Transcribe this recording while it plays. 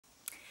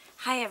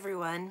Hi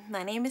everyone,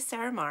 my name is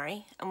Sarah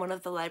Mari. I'm one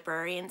of the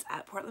librarians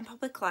at Portland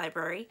Public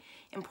Library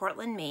in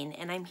Portland, Maine,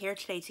 and I'm here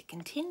today to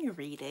continue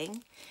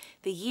reading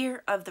The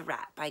Year of the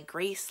Rat by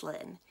Grace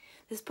Lin.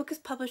 This book is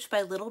published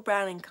by Little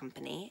Brown and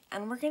Company,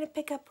 and we're going to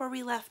pick up where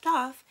we left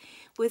off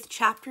with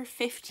chapter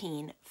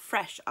 15,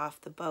 Fresh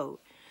Off the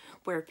Boat,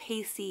 where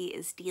Pacey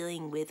is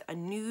dealing with a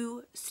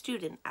new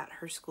student at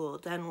her school,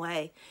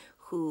 Dunway,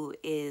 who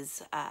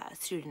is a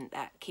student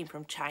that came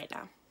from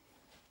China.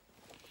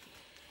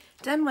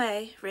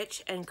 Dunway,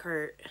 Rich, and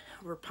Kurt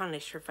were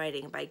punished for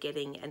fighting by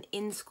getting an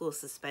in-school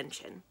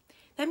suspension.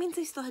 That means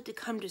they still had to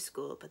come to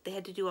school, but they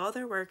had to do all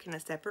their work in a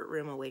separate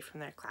room away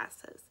from their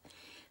classes.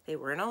 They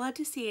weren't allowed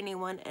to see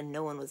anyone, and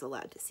no one was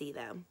allowed to see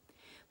them.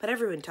 But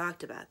everyone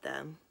talked about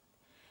them.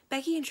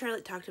 Becky and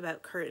Charlotte talked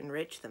about Kurt and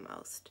Rich the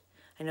most.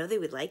 I know they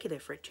would like it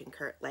if Rich and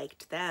Kurt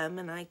liked them,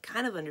 and I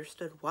kind of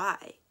understood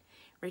why.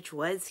 Rich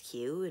was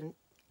cute,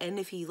 and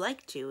if he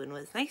liked you and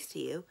was nice to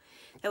you,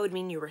 that would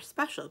mean you were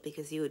special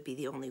because you would be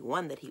the only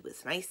one that he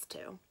was nice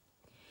to.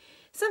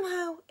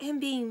 Somehow, him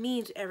being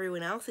mean to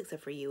everyone else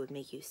except for you would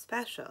make you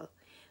special.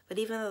 But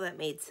even though that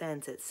made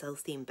sense, it still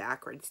seemed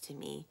backwards to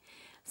me.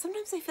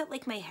 Sometimes I felt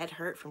like my head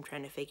hurt from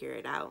trying to figure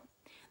it out.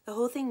 The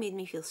whole thing made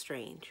me feel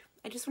strange.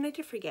 I just wanted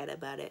to forget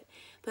about it.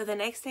 But the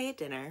next day at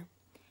dinner,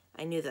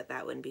 I knew that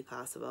that wouldn't be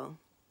possible.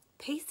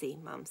 "Pacey,"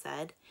 Mom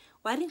said,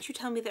 "why didn't you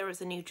tell me there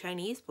was a new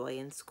Chinese boy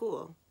in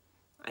school?"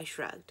 I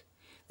shrugged.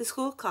 The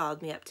school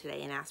called me up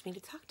today and asked me to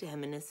talk to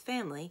him and his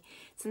family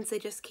since they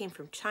just came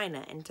from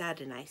China and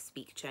Dad and I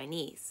speak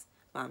Chinese,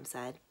 Mom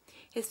said.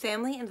 His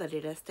family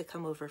invited us to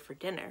come over for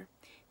dinner.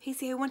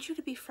 "Pacey, I want you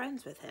to be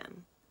friends with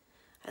him."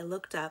 I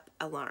looked up,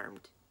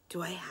 alarmed.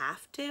 "Do I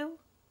have to?"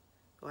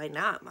 "Why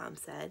not?" Mom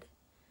said.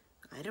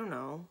 "I don't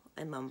know,"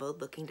 I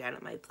mumbled, looking down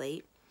at my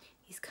plate.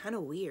 "He's kind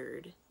of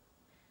weird."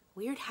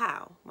 "Weird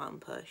how?" Mom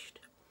pushed.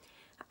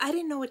 I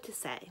didn't know what to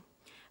say.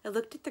 I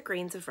looked at the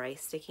grains of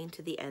rice sticking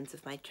to the ends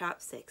of my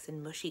chopsticks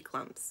in mushy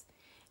clumps.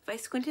 If I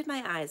squinted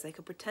my eyes, I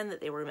could pretend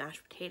that they were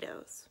mashed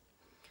potatoes.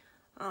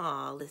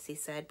 "Aw," Lissy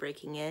said,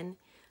 breaking in.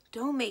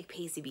 "Don't make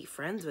Pacey be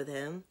friends with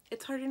him.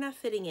 It's hard enough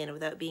fitting in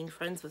without being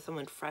friends with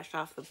someone fresh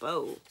off the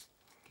boat."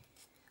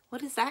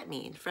 "What does that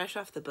mean, fresh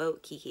off the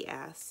boat?" Kiki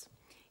asked.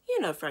 "You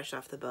know fresh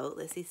off the boat,"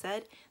 Lissy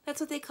said. "That's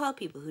what they call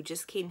people who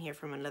just came here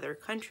from another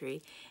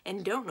country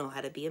and don't know how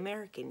to be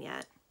American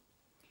yet."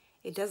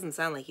 "It doesn't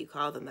sound like you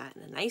call them that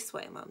in a nice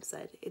way," Mom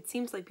said. "It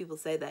seems like people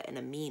say that in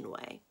a mean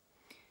way."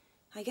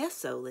 "I guess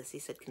so," Lissy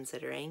said,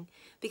 considering,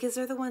 "because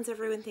they're the ones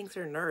everyone thinks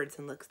are nerds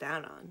and looks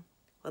down on."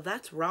 "Well,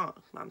 that's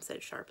wrong," Mom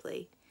said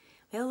sharply.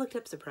 We all looked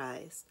up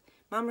surprised.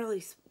 Mom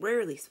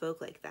rarely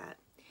spoke like that.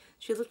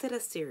 She looked at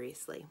us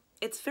seriously.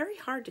 "It's very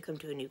hard to come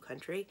to a new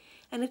country,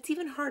 and it's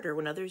even harder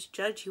when others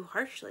judge you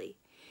harshly.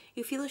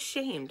 You feel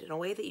ashamed in a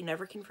way that you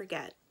never can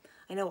forget.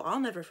 I know I'll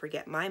never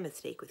forget my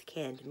mistake with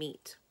canned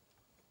meat."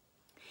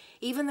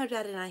 Even though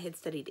Dad and I had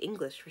studied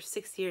English for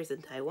 6 years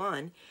in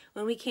Taiwan,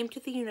 when we came to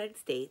the United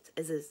States,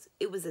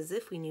 it was as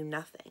if we knew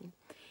nothing.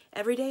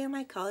 Every day in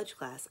my college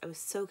class, I was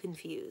so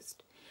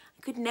confused.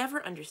 I could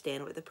never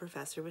understand what the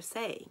professor was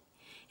saying.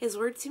 His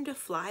words seemed to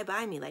fly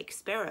by me like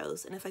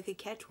sparrows, and if I could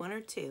catch one or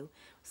two,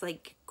 it was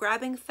like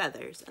grabbing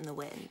feathers in the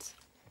wind.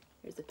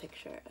 Here's a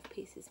picture of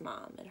Pacey's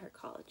mom in her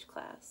college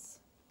class.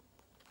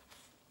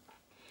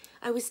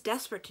 I was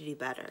desperate to do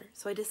better,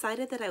 so I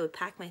decided that I would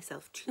pack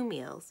myself 2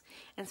 meals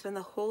and spend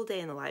the whole day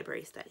in the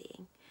library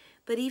studying.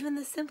 But even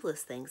the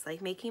simplest things,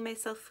 like making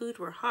myself food,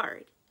 were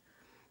hard.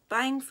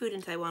 Buying food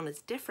in Taiwan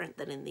was different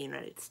than in the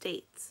United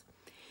States.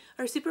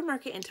 Our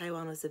supermarket in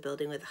Taiwan was a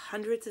building with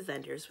hundreds of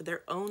vendors with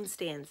their own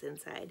stands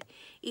inside,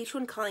 each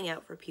one calling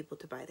out for people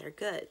to buy their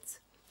goods.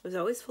 It was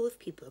always full of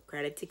people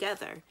crowded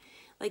together,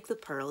 like the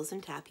pearls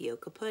and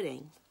tapioca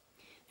pudding.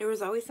 There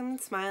was always someone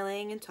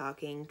smiling and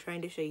talking,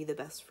 trying to show you the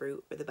best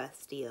fruit or the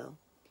best deal.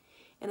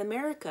 In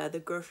America, the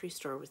grocery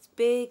store was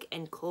big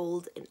and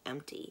cold and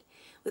empty,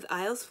 with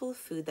aisles full of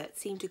food that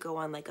seemed to go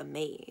on like a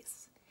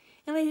maze.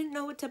 And I didn't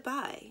know what to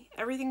buy.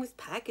 Everything was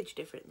packaged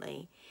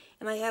differently,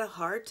 and I had a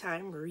hard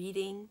time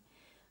reading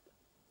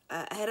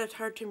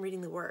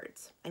the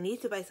words. I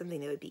needed to buy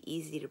something that would be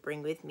easy to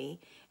bring with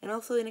me and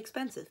also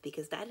inexpensive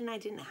because Dad and I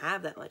didn't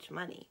have that much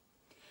money.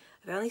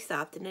 I finally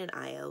stopped in an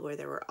aisle where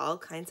there were all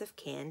kinds of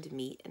canned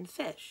meat and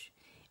fish.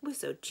 It was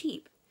so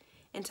cheap.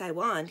 In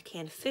Taiwan,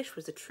 canned fish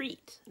was a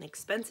treat, an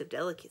expensive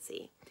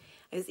delicacy.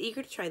 I was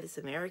eager to try this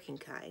American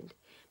kind,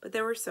 but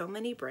there were so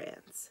many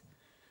brands.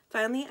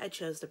 Finally, I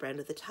chose the brand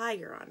with the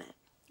tiger on it.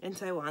 In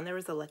Taiwan, there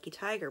was a Lucky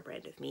Tiger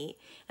brand of meat,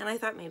 and I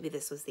thought maybe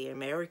this was the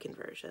American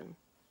version.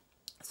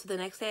 So the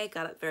next day I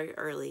got up very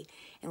early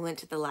and went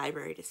to the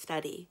library to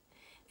study.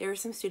 There were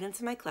some students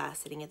in my class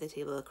sitting at the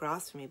table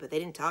across from me, but they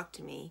didn't talk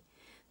to me.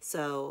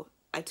 So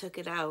I took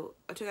out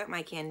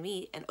my canned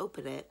meat and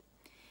opened it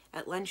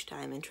at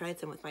lunchtime and tried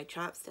some with my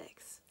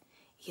chopsticks.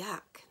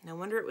 Yuck, no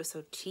wonder it was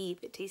so cheap.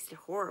 It tasted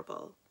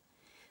horrible.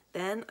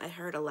 Then I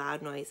heard a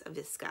loud noise of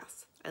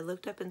disgust. I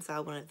looked up and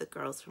saw one of the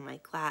girls from my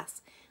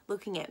class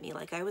looking at me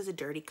like I was a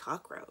dirty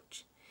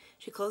cockroach.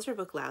 She closed her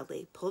book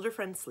loudly, pulled her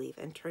friend's sleeve,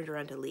 and turned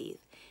around to leave,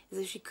 as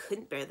if she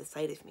couldn't bear the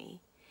sight of me.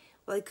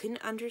 While I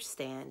couldn't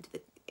understand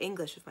the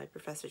English of my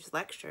professor's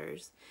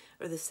lectures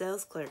or the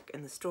sales clerk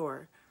in the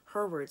store,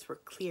 her words were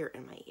clear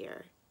in my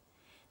ear.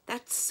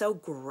 "That's so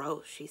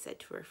gross," she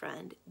said to her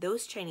friend.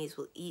 "Those Chinese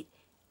will eat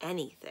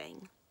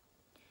anything."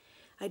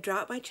 I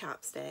dropped my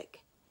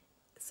chopstick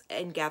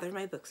and gathered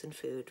my books and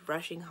food,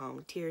 rushing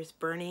home, tears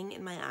burning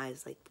in my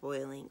eyes like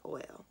boiling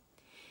oil.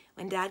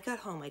 When Dad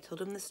got home, I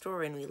told him the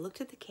story and we looked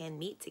at the canned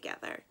meat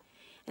together.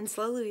 And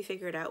slowly we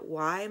figured out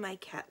why my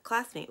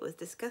classmate was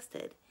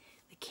disgusted.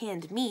 The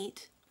canned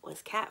meat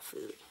was cat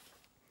food.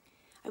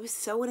 I was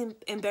so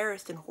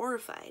embarrassed and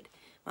horrified,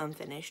 Mom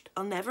finished.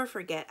 I'll never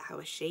forget how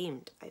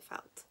ashamed I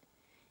felt.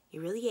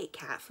 "You really ate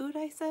cat food?"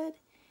 I said.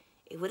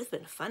 It would have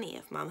been funny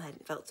if Mom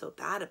hadn't felt so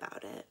bad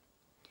about it.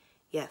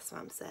 "Yes,"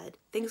 Mom said.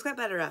 "Things got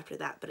better after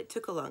that, but it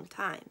took a long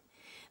time.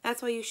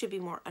 That's why you should be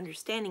more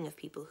understanding of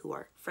people who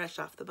are fresh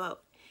off the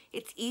boat.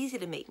 It's easy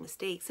to make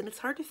mistakes, and it's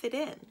hard to fit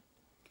in."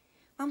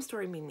 Mom's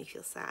story made me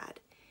feel sad,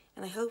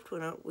 and I hoped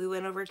when we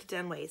went over to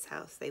Denway's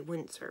house, they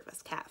wouldn't serve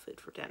us cat food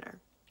for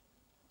dinner.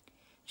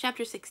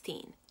 Chapter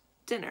 16.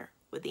 Dinner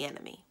with the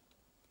Enemy.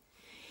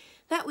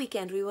 That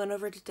weekend, we went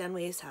over to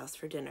Denway's house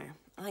for dinner.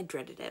 I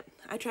dreaded it.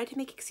 I tried to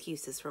make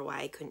excuses for why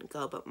I couldn't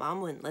go, but Mom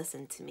wouldn't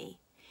listen to me.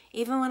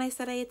 Even when I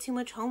said I had too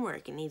much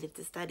homework and needed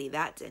to study,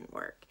 that didn't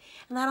work,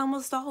 and that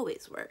almost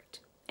always worked.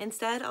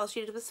 Instead, all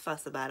she did was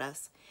fuss about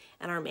us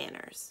and our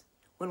manners.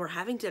 "When we're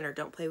having dinner,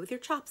 don't play with your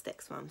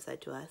chopsticks," Mom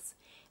said to us,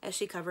 as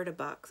she covered a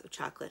box of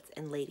chocolates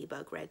in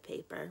ladybug red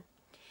paper.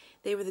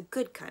 They were the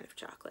good kind of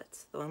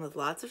chocolates, the one with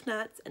lots of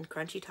nuts and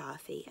crunchy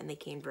toffee, and they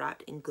came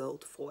wrapped in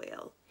gold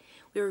foil.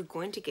 We were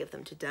going to give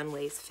them to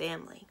Dunway's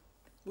family.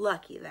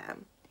 Lucky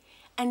them.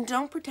 "And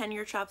don't pretend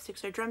your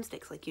chopsticks are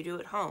drumsticks like you do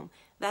at home.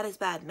 That is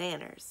bad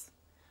manners."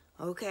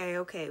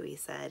 Okay, we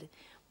said,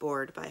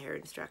 bored by her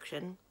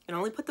instruction. "And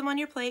only put them on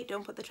your plate.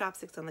 Don't put the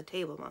chopsticks on the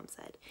table," Mom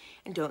said.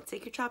 "And don't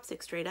stick your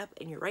chopsticks straight up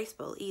in your rice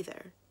bowl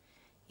either."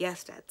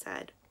 "Yes," Dad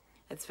said.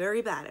 "It's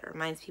very bad. It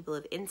reminds people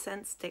of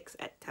incense sticks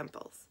at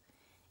temples."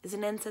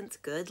 "Isn't incense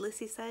good?"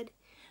 Lissy said.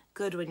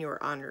 "Good when you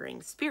are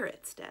honoring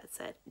spirits," Dad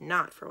said,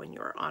 "not for when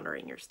you are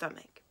honoring your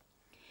stomach."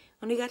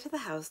 When we got to the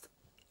house,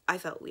 I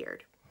felt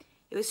weird.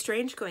 It was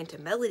strange going to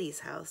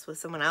Melody's house with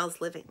someone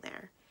else living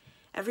there.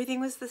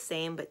 Everything was the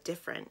same but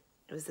different.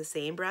 It was the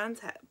same brown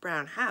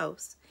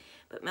house,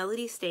 but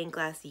Melody's stained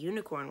glass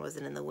unicorn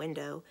wasn't in the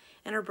window,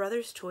 and her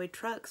brother's toy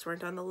trucks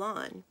weren't on the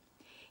lawn.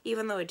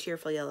 Even though a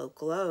tearful yellow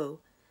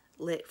glow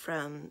lit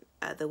from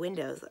the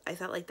windows, I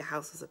felt like the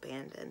house was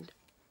abandoned.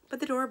 But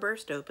the door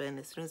burst open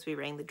as soon as we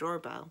rang the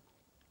doorbell,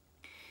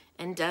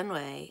 and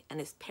Dunway and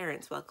his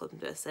parents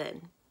welcomed us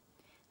in.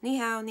 Ni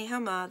hao,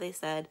 ma," they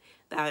said,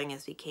 bowing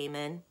as we came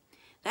in.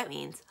 That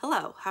means,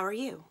 "Hello, how are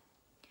you?"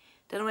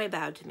 Dunway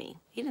bowed to me.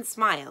 He didn't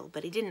smile,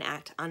 but he didn't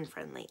act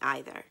unfriendly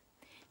either.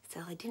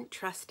 Still, I didn't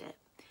trust it.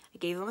 I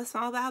gave him a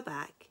small bow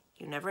back.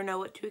 You never know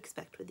what to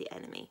expect with the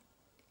enemy.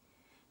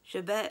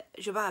 Je ba,"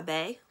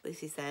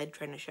 Lucy said,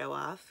 trying to show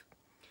off.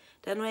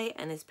 Dunway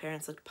and his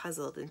parents looked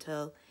puzzled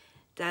until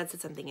Dad said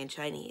something in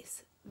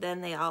Chinese.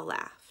 Then they all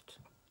laughed.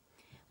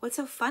 "What's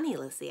so funny?"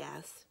 Lucy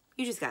asked.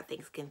 "You just got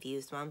things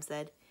confused," Mom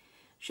said.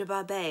 Je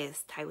ba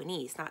is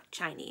Taiwanese, not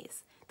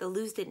Chinese. The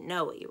Lus didn't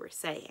know what you were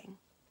saying.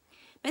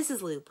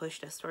 Mrs. Lu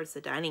pushed us towards the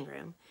dining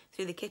room,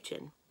 through the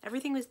kitchen.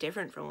 Everything was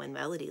different from when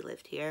Melody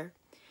lived here.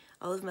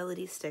 All of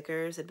Melody's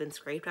stickers had been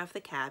scraped off the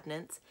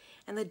cabinets,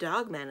 and the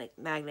dog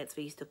magnets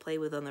we used to play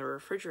with on the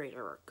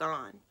refrigerator were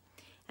gone.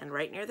 And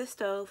right near the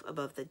stove,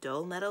 above the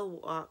dull metal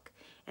wok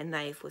and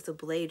knife, was a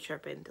blade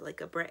sharpened like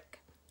a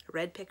brick. A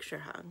red picture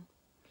hung.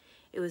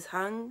 It was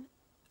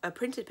a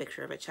printed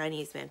picture of a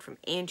Chinese man from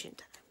ancient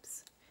times.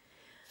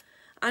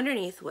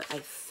 Underneath what I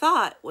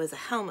thought was a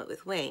helmet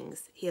with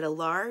wings, he had a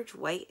large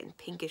white and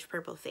pinkish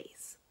purple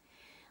face.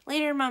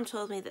 Later, Mom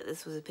told me that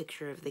this was a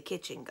picture of the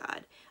kitchen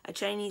god, a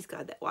Chinese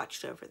god that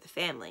watched over the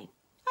family.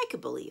 I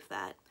could believe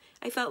that.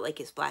 I felt like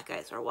his black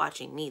eyes were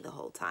watching me the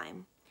whole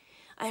time.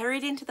 I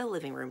hurried into the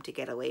living room to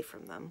get away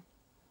from them.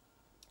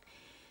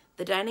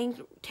 The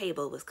dining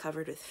table was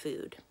covered with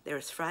food. There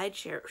was fried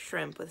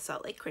shrimp with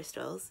Salt Lake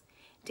crystals,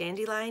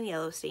 dandelion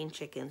yellow-stained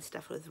chicken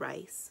stuffed with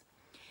rice,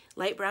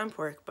 light brown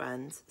pork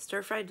buns,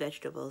 stir-fried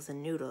vegetables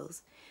and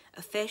noodles,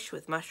 a fish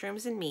with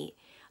mushrooms and meat,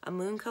 a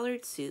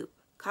moon-colored soup,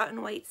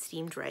 cotton white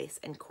steamed rice,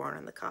 and corn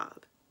on the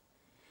cob.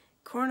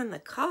 Corn on the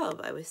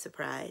cob, I was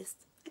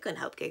surprised. I couldn't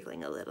help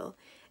giggling a little.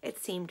 It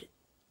seemed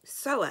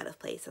so out of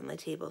place on the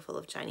table full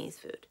of Chinese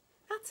food.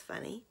 That's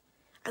funny.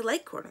 I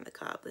like corn on the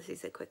cob, Lizzie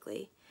said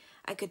quickly.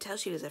 I could tell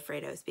she was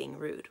afraid I was being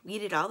rude. We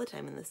eat it all the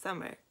time in the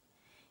summer.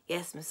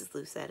 Yes, Mrs.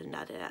 Lu said and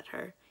nodded at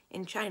her.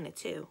 In China,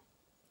 too.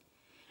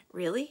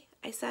 Really?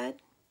 I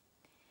said.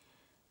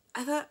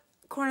 I thought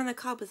corn on the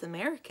cob was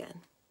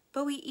American.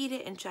 But we eat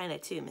it in China,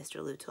 too,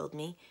 Mr. Lu told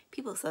me.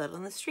 People sell it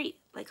on the street,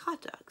 like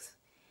hot dogs.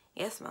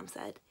 Yes, Mom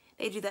said.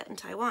 They do that in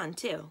Taiwan,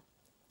 too.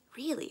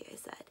 Really? I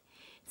said.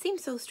 It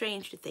seemed so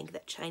strange to think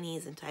that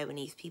Chinese and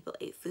Taiwanese people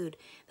ate food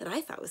that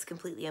I thought was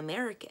completely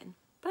American,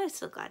 but I was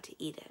still glad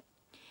to eat it.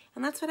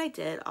 And that's what I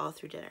did all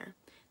through dinner.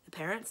 The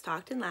parents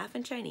talked and laughed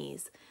in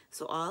Chinese,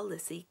 so all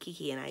Lissy,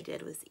 Kiki, and I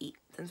did was eat,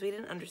 since we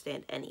didn't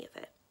understand any of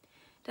it.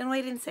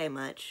 Dunway didn't say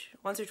much.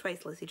 Once or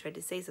twice Lissy tried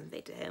to say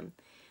something to him,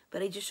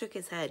 but he just shook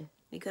his head.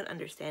 He couldn't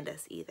understand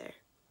us either.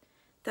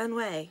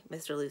 Dunway,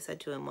 Mr. Liu said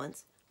to him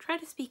once, try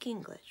to speak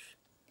English.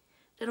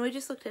 Dunway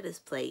just looked at his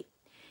plate,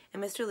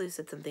 and Mr. Liu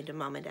said something to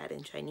Mom and Dad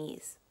in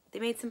Chinese. They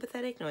made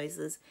sympathetic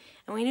noises,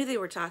 and we knew they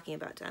were talking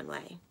about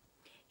Dunway.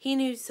 He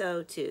knew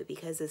so, too,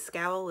 because his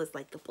scowl was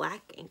like the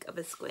black ink of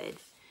a squid,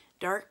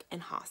 dark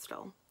and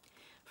hostile.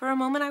 For a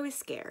moment I was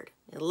scared.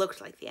 It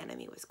looked like the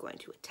enemy was going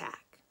to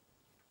attack.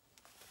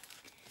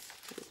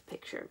 Here's a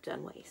picture of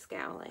Dunway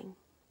scowling.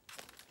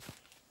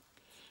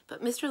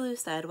 But Mr. Liu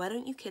said, why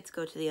don't you kids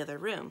go to the other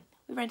room?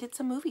 We rented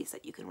some movies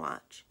that you can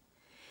watch.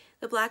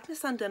 The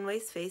blackness on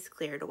Dunway's face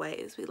cleared away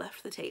as we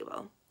left the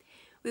table.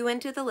 We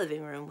went to the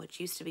living room, which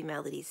used to be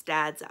Melody's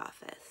dad's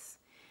office.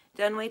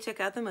 Dunway took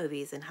out the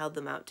movies and held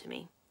them out to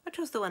me. I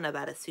chose the one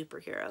about a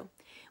superhero.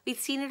 We'd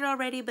seen it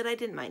already, but I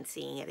didn't mind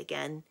seeing it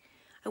again.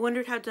 I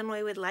wondered how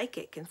Dunway would like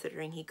it,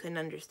 considering he couldn't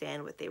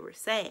understand what they were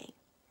saying.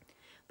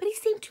 But he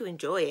seemed to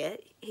enjoy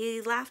it.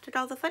 He laughed at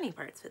all the funny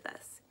parts with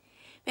us.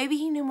 Maybe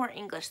he knew more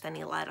English than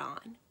he let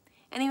on.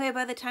 Anyway,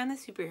 by the time the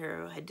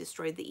superhero had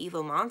destroyed the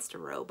evil monster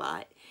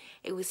robot,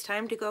 it was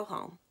time to go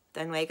home.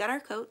 Dunway got our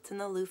coats, and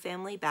the Liu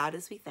family bowed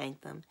as we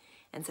thanked them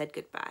and said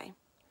goodbye.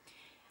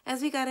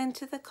 As we got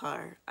into the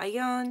car, I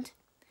yawned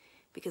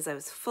because I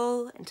was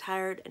full and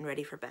tired and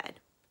ready for bed.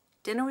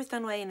 Dinner with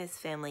Dunway and his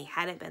family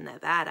hadn't been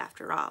that bad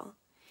after all.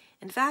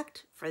 In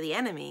fact, for the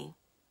enemy,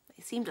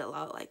 they seemed a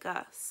lot like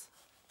us.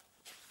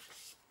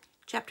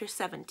 Chapter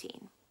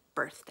 17,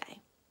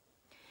 Birthday.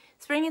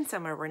 Spring and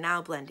summer were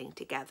now blending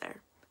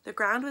together. The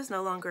ground was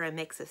no longer a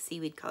mix of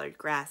seaweed-colored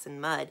grass and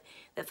mud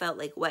that felt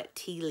like wet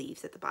tea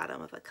leaves at the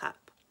bottom of a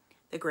cup.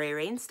 The gray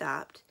rain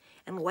stopped,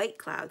 and white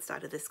clouds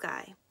dotted the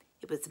sky.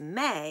 It was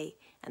May,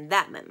 and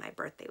that meant my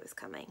birthday was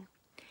coming.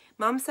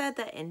 Mom said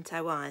that in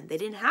Taiwan, they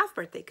didn't have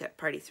birthday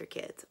parties for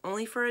kids,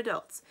 only for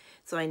adults,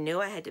 so I knew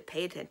I had to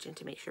pay attention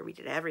to make sure we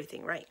did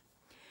everything right.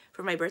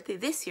 For my birthday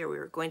this year, we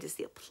were going to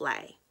see a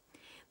play.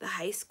 The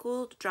high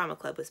school drama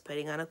club was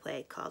putting on a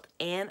play called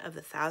Anne of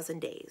the Thousand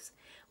Days,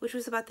 which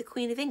was about the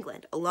Queen of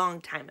England a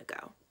long time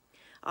ago.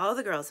 All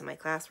the girls in my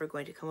class were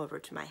going to come over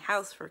to my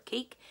house for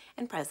cake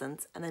and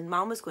presents, and then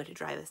Mom was going to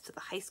drive us to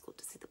the high school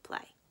to see the play.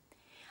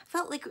 I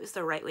felt like it was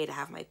the right way to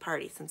have my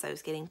party since I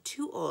was getting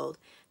too old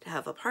to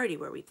have a party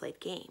where we played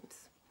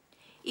games.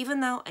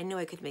 Even though I knew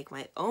I could make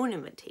my own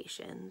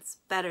invitations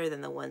better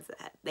than the ones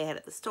that they had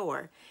at the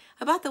store,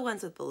 I bought the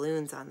ones with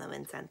balloons on them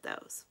and sent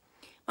those.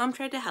 Mom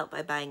tried to help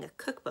by buying a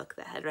cookbook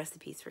that had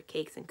recipes for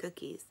cakes and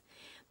cookies,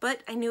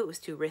 but I knew it was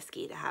too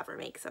risky to have her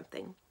make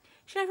something.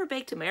 She never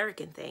baked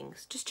American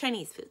things, just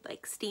Chinese food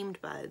like steamed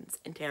buns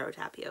and taro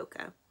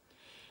tapioca.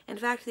 In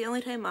fact, the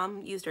only time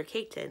Mom used her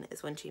cake tin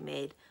is when she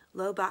made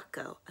lo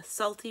bako, a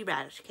salty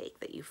radish cake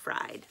that you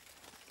fried.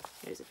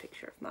 Here's a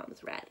picture of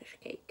Mom's radish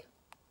cake.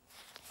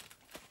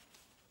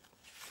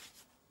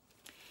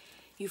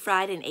 You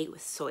fried and ate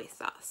with soy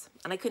sauce,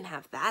 and I couldn't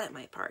have that at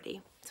my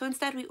party. So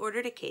instead we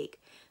ordered a cake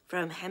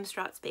from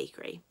Hemstraat's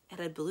Bakery. It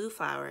had blue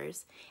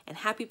flowers and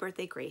Happy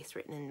Birthday Grace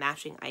written in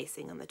matching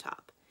icing on the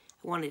top.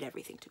 I wanted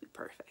everything to be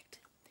perfect.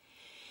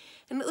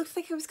 And it looked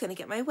like I was going to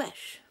get my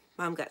wish.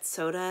 Mom got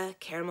soda,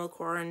 caramel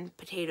corn,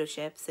 potato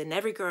chips, and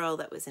every girl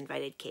that was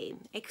invited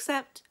came,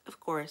 except, of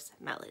course,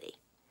 Melody.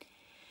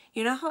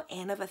 You know how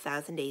Anne of a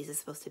Thousand Days is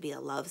supposed to be a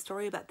love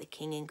story about the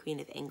King and Queen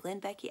of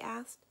England, Becky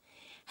asked?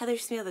 Heather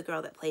Smale, the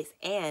girl that plays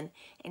Anne,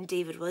 and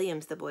David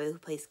Williams, the boy who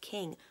plays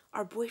King,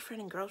 are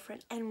boyfriend and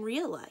girlfriend in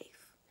real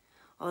life.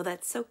 Oh,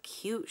 that's so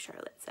cute,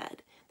 Charlotte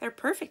said. They're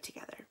perfect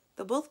together.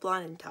 They're both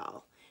blonde and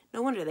tall.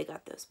 No wonder they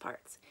got those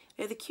parts.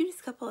 They're the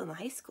cutest couple in the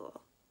high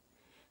school.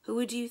 Who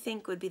would you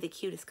think would be the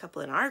cutest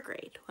couple in our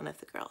grade? One of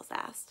the girls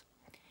asked.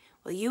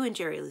 Well, you and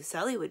Jerry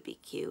Lucelli would be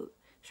cute,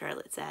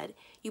 Charlotte said.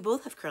 You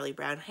both have curly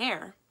brown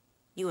hair.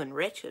 You and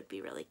Rich would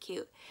be really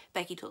cute,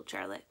 Becky told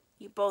Charlotte.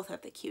 You both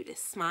have the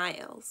cutest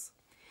smiles.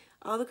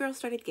 All the girls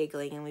started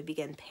giggling, and we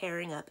began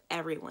pairing up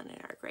everyone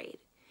in our grade.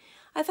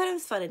 I thought it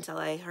was fun until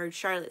I heard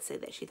Charlotte say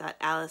that she thought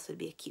Alice would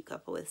be a cute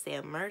couple with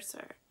Sam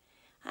Mercer.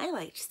 I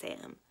liked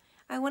Sam.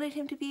 I wanted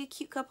him to be a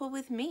cute couple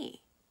with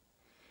me.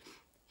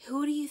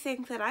 Who do you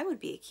think that I would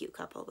be a cute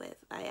couple with?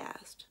 I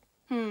asked.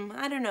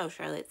 I don't know,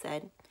 Charlotte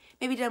said.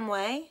 Maybe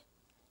Dumway?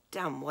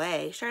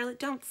 Dumway? Charlotte,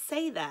 don't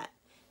say that,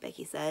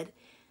 Becky said.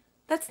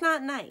 That's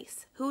not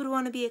nice. Who would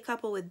want to be a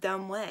couple with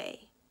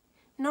Dumway?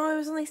 No, I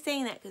was only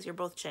saying that because you're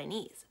both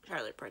Chinese,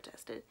 Charlotte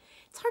protested.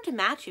 It's hard to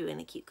match you in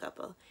a cute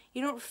couple.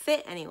 You don't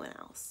fit anyone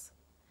else.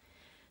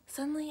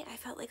 Suddenly, I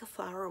felt like a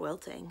flower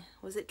wilting.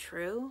 Was it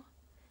true?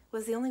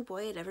 Was the only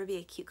boy I'd ever be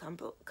a cute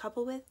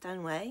couple with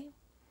Dunway?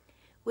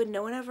 Would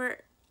no one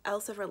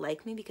else ever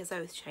like me because I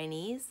was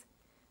Chinese?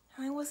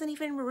 And I wasn't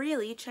even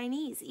really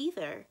Chinese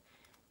either.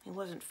 It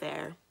wasn't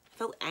fair. I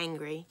felt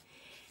angry.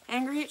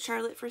 Angry at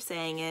Charlotte for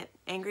saying it,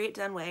 angry at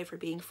Dunway for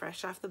being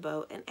fresh off the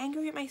boat, and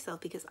angry at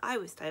myself because I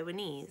was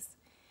Taiwanese.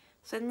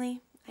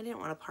 Suddenly, I didn't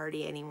want to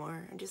party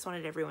anymore. I just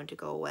wanted everyone to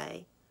go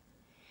away.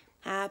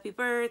 "Happy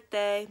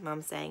birthday,"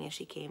 Mom sang as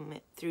she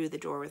came through the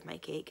door with my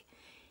cake.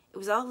 It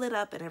was all lit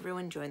up and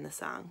everyone joined the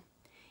song.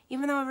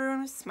 Even though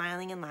everyone was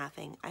smiling and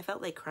laughing, I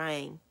felt like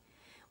crying.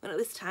 When it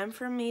was time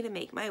for me to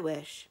make my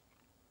wish,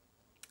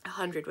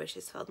 100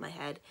 wishes filled my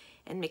head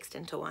and mixed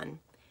into one.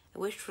 I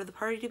wished for the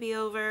party to be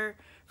over,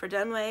 for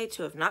Dunway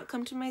to have not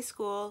come to my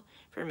school,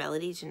 for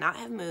Melody to not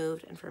have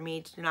moved, and for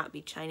me to not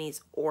be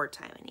Chinese or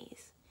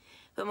Taiwanese.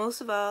 But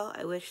most of all,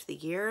 I wished the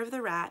year of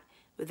the rat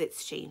with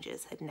its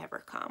changes had never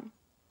come.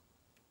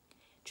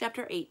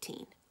 Chapter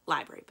 18,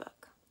 Library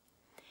Book.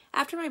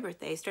 After my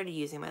birthday, I started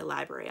using my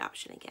library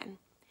option again.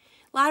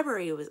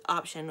 Library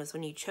option was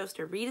when you chose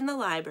to read in the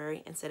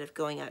library instead of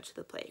going out to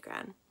the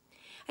playground.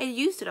 I had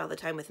used it all the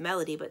time with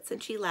Melody, but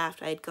since she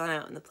left, I had gone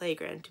out in the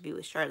playground to be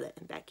with Charlotte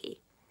and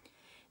Becky.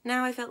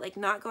 Now I felt like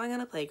not going on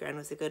a playground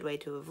was a good way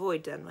to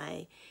avoid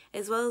Dunway,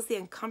 as well as the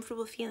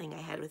uncomfortable feeling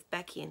I had with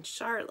Becky and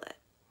Charlotte.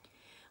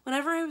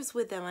 Whenever I was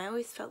with them, I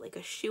always felt like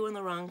a shoe on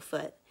the wrong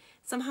foot,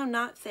 somehow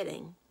not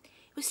fitting.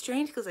 It was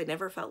strange because I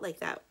never felt like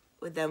that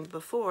with them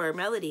before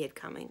Melody had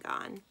come and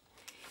gone.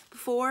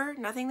 Before,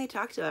 nothing they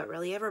talked about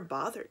really ever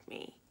bothered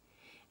me.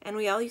 And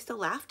we all used to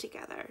laugh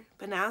together.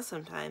 But now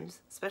sometimes,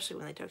 especially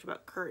when they talked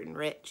about Kurt and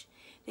Rich,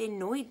 they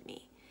annoyed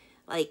me,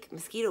 like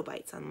mosquito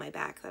bites on my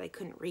back that I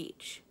couldn't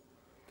reach.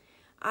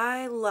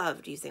 I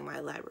loved using my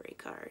library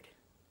card.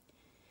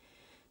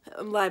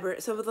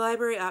 So the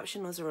library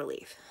option was a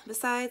relief.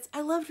 Besides,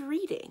 I loved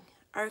reading.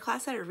 Our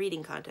class had a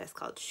reading contest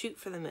called Shoot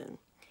for the Moon.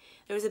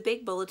 There was a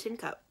big bulletin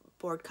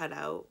board cut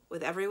out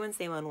with everyone's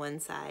name on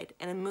one side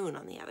and a moon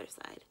on the other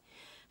side.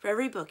 For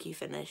every book you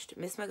finished,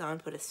 Miss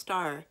McGon put a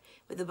star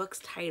with the book's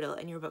title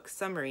and your book's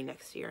summary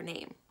next to your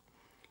name.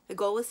 The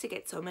goal was to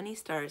get so many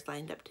stars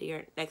lined up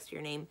next to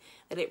your name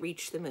that it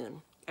reached the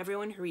moon.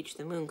 Everyone who reached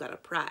the moon got a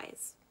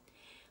prize.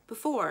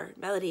 Before,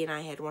 Melody and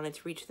I had wanted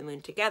to reach the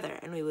moon together,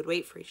 and we would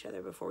wait for each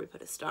other before we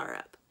put a star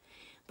up.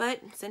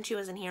 But since she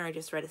wasn't here, I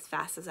just read as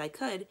fast as I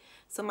could,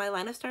 so my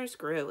line of stars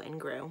grew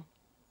and grew.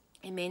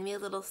 It made me a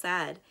little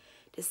sad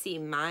to see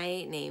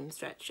my name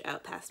stretch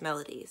out past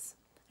Melody's.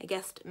 I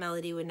guessed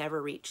Melody would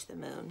never reach the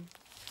moon.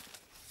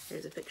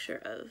 Here's a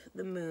picture of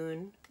the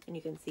moon, and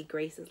you can see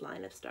Grace's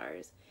line of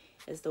stars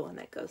is the one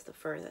that goes the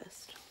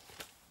furthest.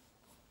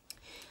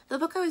 The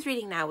book I was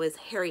reading now was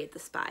Harriet the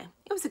Spy.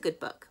 It was a good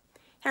book.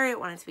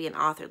 Harriet wanted to be an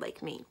author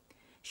like me.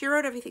 She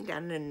wrote everything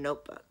down in a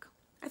notebook.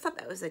 I thought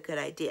that was a good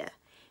idea.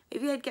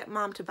 Maybe I'd get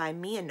Mom to buy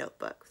me a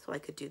notebook so I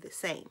could do the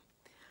same.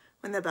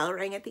 When the bell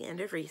rang at the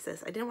end of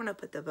recess, I didn't want to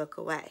put the book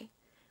away.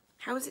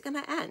 How was it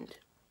going to end?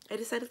 I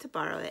decided to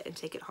borrow it and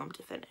take it home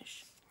to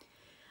finish.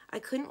 I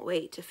couldn't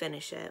wait to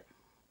finish it.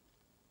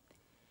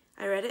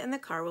 I read it in the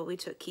car while we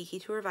took Kiki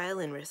to her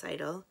violin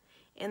recital,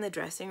 in the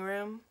dressing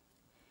room,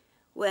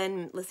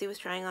 when Lissy was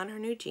trying on her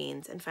new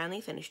jeans, and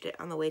finally finished it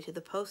on the way to the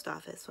post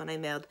office when I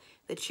mailed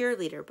the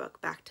cheerleader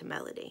book back to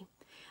Melody.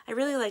 I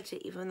really liked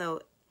it even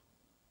though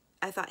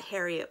I thought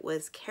Harriet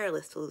was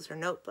careless to lose her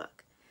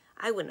notebook.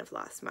 I wouldn't have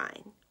lost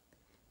mine.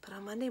 But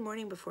on Monday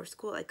morning before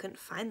school, I couldn't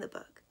find the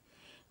book.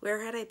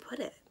 Where had I put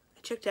it?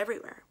 I checked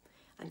everywhere.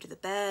 Under the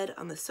bed,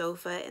 on the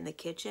sofa, in the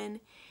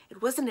kitchen.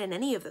 It wasn't in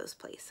any of those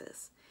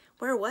places.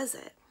 Where was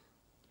it?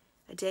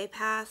 A day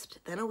passed,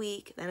 then a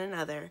week, then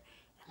another,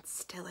 and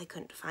still I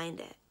couldn't find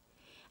it.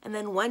 And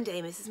then one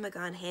day, Mrs.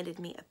 McGon handed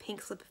me a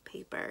pink slip of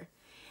paper.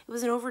 It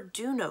was an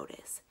overdue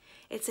notice.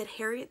 It said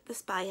Harriet the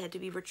Spy had to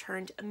be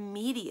returned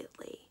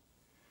immediately.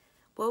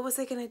 What was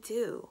I going to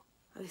do?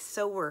 I was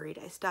so worried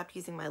I stopped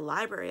using my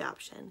library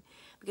option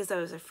because I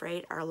was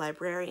afraid our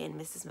librarian,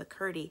 Mrs.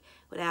 McCurdy,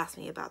 would ask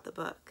me about the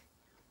book.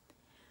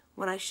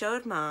 When I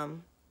showed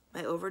Mom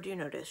my overdue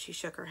notice, she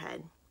shook her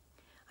head.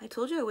 "I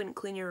told you I wouldn't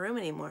clean your room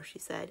anymore," she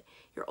said.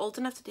 "You're old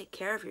enough to take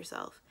care of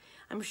yourself.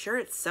 I'm sure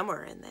it's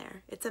somewhere in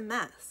there. It's a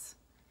mess."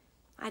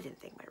 I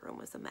didn't think my room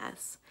was a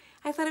mess.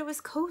 I thought it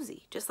was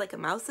cozy, just like a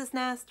mouse's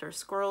nest or a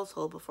squirrel's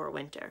hole before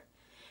winter.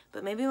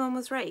 But maybe Mom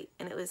was right,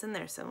 and it was in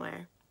there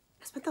somewhere.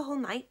 I spent the whole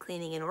night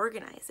cleaning and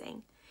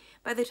organizing.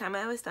 By the time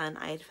I was done,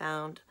 I had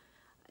found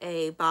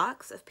a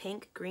box of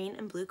pink, green,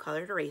 and blue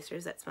colored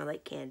erasers that smelled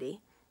like candy,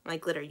 my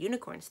glitter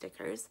unicorn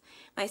stickers,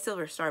 my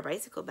silver star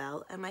bicycle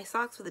belt, and my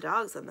socks with the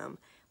dogs on them,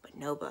 but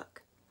no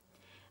book.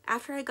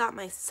 After I got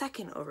my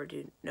second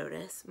overdue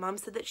notice, Mom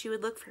said that she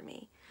would look for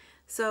me.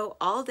 So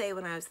all day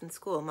when I was in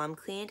school, Mom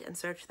cleaned and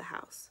searched the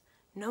house.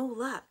 No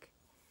luck.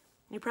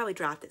 "You probably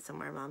dropped it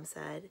somewhere," Mom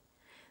said.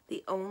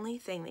 "The only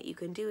thing that you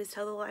can do is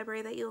tell the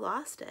library that you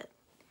lost it."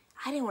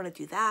 I didn't want to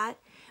do that.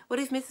 What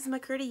if Mrs.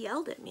 McCurdy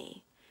yelled at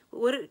me?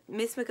 Would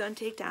Miss McGon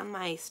take down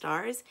my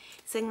stars,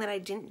 saying that I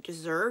didn't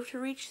deserve to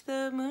reach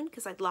the moon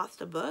because I'd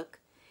lost a book?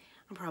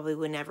 I probably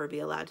would never be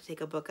allowed to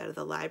take a book out of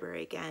the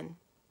library again.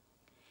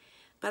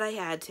 But I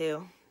had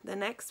to. The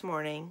next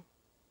morning,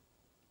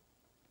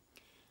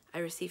 I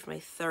received my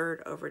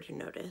third overdue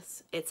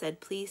notice. It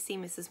said, "Please see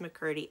Mrs.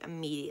 McCurdy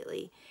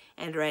immediately,"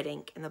 and red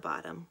ink in the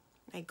bottom.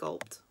 I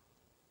gulped.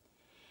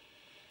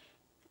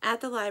 At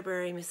the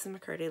library, Mrs.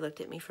 McCurdy looked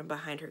at me from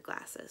behind her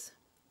glasses.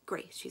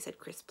 "Grace," she said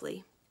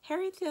crisply,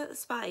 Harriet the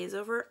Spy is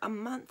over a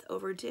month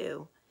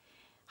overdue.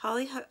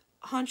 Holly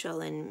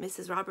Honchel in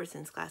Mrs.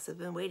 Robertson's class have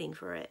been waiting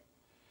for it.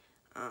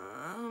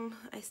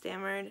 I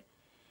stammered.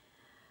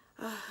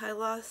 I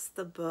lost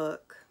the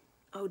book.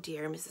 Oh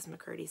dear, Mrs.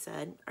 McCurdy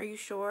said. Are you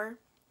sure?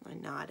 I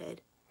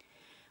nodded.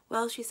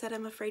 Well, she said,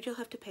 I'm afraid you'll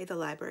have to pay the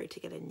library to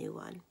get a new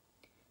one.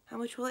 How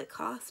much will it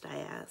cost? I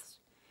asked.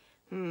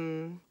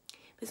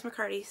 Miss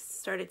McCarty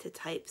started to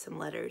type some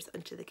letters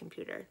onto the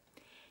computer.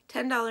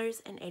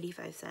 $10.85.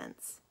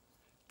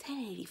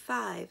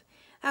 $10.85?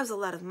 That was a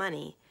lot of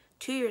money.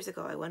 2 years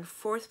ago, I won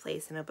 4th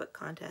place in a book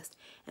contest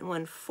and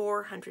won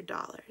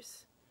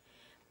 $400.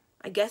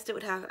 I guessed I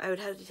would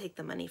have to take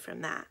the money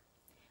from that.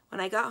 When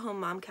I got home,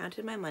 Mom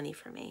counted my money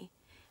for me.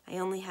 I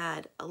only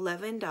had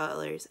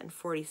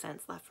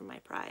 $11.40 left for my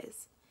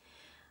prize.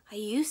 I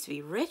used to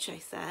be rich, I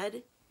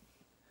said.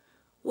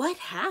 What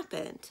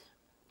happened?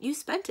 You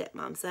spent it,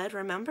 Mom said,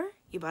 remember?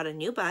 You bought a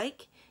new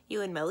bike.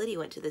 You and Melody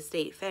went to the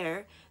state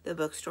fair, the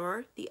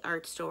bookstore, the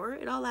art store.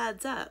 It all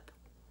adds up.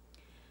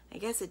 I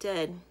guess it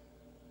did.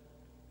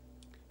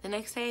 The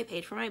next day I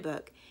paid for my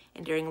book,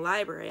 and during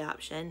library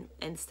option,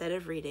 instead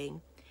of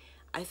reading,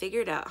 I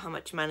figured out how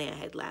much money I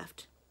had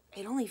left. I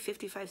had only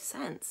 55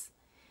 cents.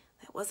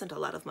 That wasn't a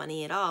lot of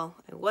money at all.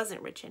 I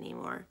wasn't rich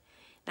anymore.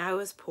 Now I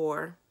was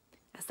poor.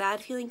 A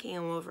sad feeling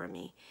came over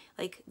me,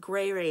 like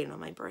gray rain on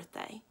my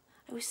birthday.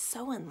 I was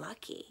so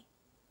unlucky.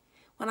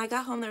 When I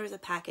got home, there was a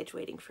package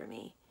waiting for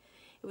me.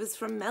 It was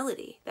from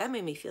Melody. That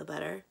made me feel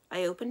better.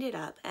 I opened it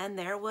up, and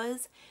there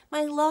was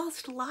my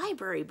lost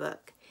library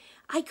book.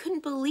 I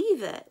couldn't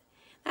believe it.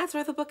 That's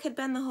where the book had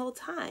been the whole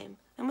time.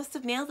 I must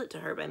have mailed it to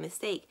her by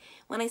mistake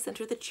when I sent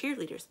her the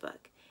cheerleaders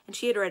book, and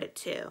she had read it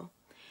too.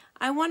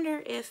 I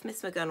wonder if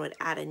Miss McGunn would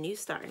add a new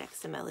star next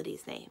to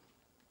Melody's name.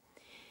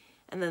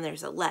 And then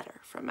there's a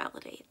letter from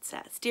Melody. It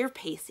says, Dear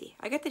Pacey,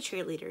 I got the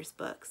cheerleaders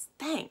books.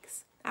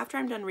 Thanks. After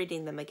I'm done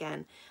reading them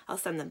again, I'll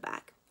send them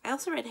back. I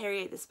also read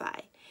Harriet the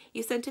Spy.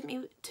 You sent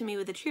it to me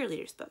with the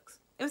cheerleaders books.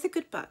 It was a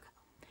good book.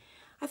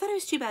 I thought it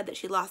was too bad that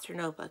she lost her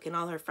notebook and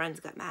all her friends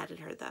got mad at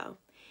her, though.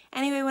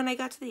 Anyway, when I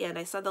got to the end,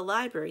 I saw the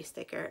library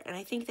sticker, and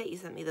I think that you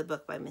sent me the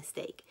book by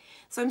mistake.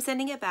 So I'm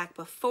sending it back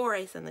before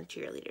I send the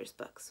cheerleaders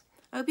books.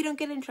 I hope you don't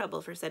get in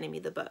trouble for sending me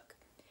the book.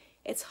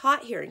 It's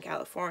hot here in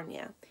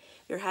California.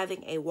 You're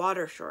having a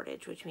water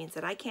shortage, which means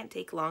that I can't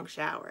take long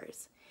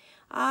showers.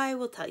 I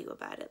will tell you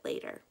about it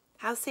later.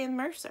 How's Sam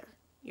Mercer?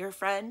 Your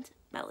friend,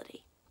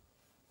 Melody.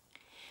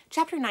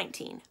 Chapter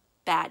 19,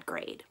 Bad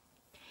Grade.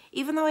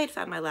 Even though I had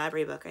found my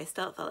library book, I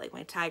still felt like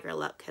my tiger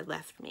luck had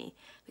left me,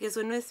 because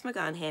when Miss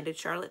McGunn handed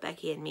Charlotte,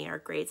 Becky, and me our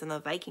grades on the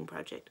Viking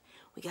project,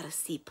 we got a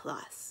C+.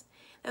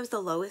 That was the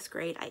lowest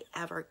grade I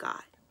ever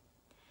got.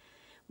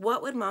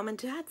 What would Mom and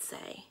Dad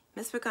say?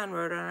 Miss McGunn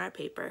wrote on our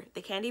paper,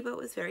 the candy boat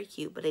was very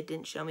cute, but it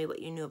didn't show me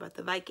what you knew about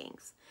the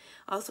Vikings.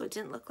 Also, it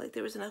didn't look like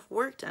there was enough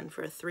work done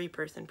for a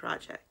 3-person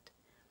project.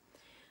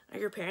 Are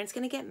your parents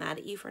going to get mad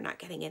at you for not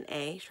getting an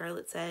A?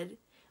 Charlotte said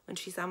when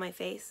she saw my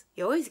face.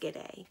 You always get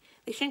A.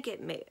 They shouldn't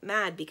get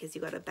mad because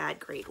you got a bad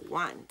grade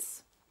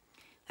once.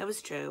 That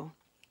was true.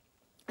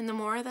 And the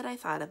more that I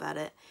thought about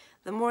it,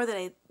 the more that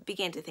I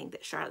began to think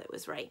that Charlotte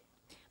was right.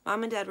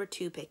 Mom and Dad were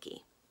too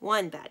picky.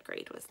 One bad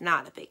grade was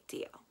not a big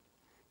deal.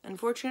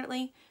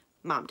 Unfortunately,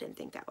 Mom didn't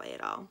think that way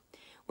at all.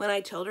 When I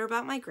told her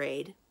about my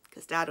grade,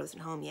 because Dad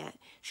wasn't home yet,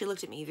 she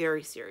looked at me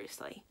very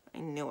seriously. I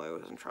knew I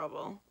was in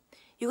trouble.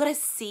 You got a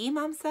C,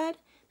 Mom said?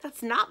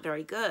 That's not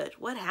very good.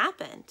 What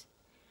happened?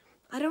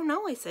 I don't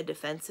know, I said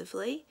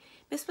defensively.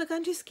 Miss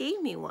McGunn just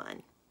gave me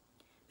one.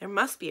 There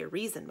must be a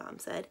reason, Mom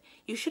said.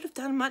 You should have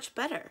done much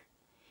better.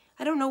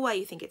 I don't know why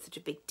you think it's such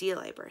a big deal,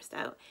 I burst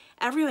out.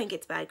 Everyone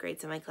gets bad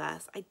grades in my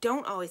class. I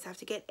don't always have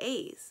to get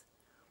A's.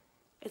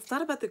 It's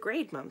not about the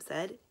grade, Mom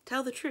said.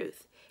 Tell the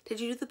truth. Did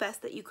you do the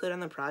best that you could on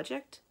the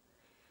project?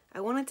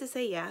 I wanted to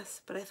say yes,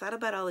 but I thought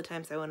about all the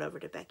times I went over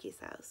to Becky's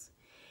house.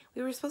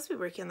 We were supposed to be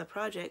working on the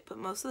project, but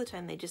most of the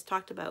time they just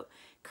talked about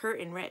Kurt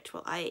and Rich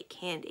while I ate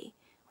candy.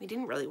 We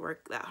didn't really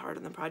work that hard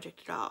on the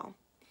project at all.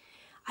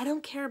 I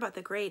don't care about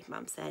the grade,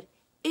 Mom said,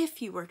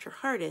 if you worked your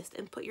hardest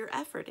and put your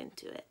effort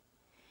into it.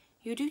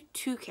 You do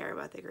too care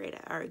about the grade,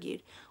 I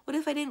argued. What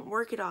if I didn't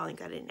work at all and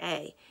got an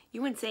A?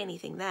 You wouldn't say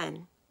anything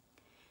then.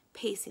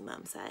 Pacey,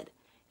 Mom said,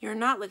 you're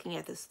not looking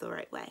at this the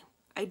right way.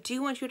 I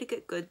do want you to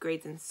get good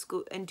grades in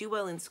school and do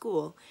well in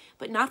school,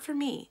 but not for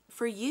me,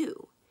 for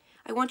you.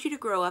 I want you to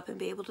grow up and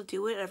be able to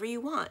do whatever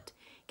you want.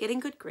 Getting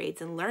good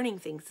grades and learning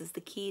things is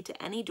the key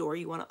to any door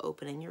you want to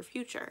open in your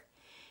future.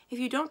 If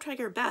you don't try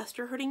your best,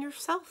 you're hurting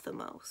yourself the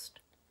most.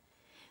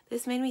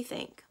 This made me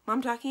think.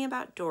 Mom talking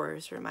about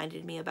doors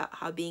reminded me about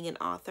how being an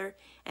author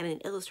and an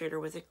illustrator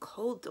was a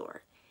cold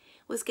door.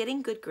 Was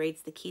getting good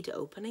grades the key to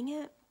opening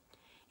it?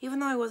 Even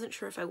though I wasn't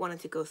sure if I wanted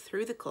to go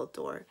through the cold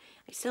door,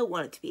 I still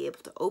wanted to be able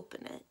to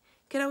open it.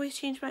 Could always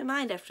change my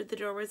mind after the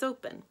door was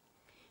open.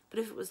 But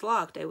if it was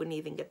locked, I wouldn't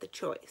even get the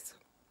choice.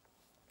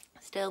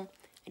 Still,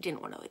 I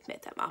didn't want to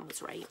admit that Mom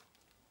was right.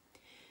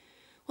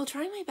 Well,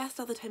 trying my best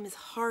all the time is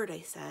hard,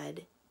 I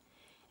said.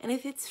 And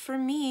if it's for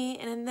me,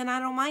 and then I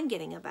don't mind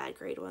getting a bad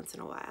grade once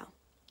in a while.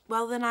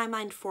 Well, then I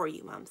mind for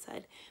you, Mom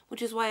said,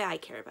 which is why I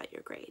care about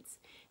your grades.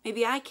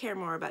 Maybe I care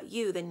more about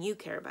you than you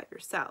care about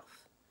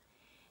yourself.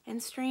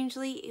 And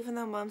strangely, even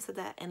though Mom said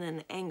that in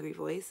an angry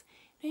voice,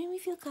 it made me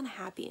feel kind of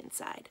happy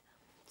inside.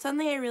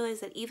 Suddenly I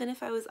realized that even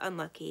if I was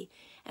unlucky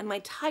and my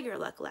tiger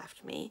luck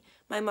left me,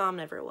 my mom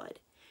never would,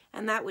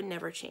 and that would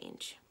never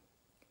change.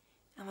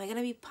 Am I going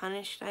to be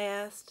punished? I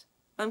asked.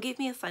 Mom gave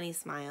me a funny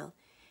smile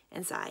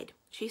and sighed.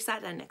 She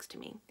sat down next to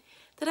me.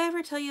 Did I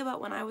ever tell you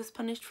about when I was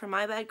punished for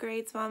my bad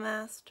grades? Mom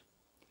asked.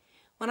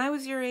 When I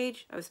was your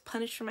age, I was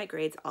punished for my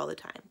grades all the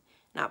time.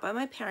 Not by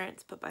my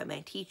parents, but by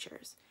my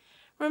teachers.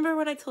 Remember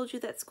when I told you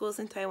that schools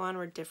in Taiwan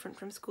were different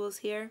from schools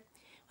here?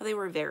 Well, they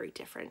were very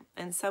different,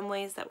 in some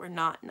ways that were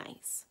not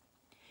nice.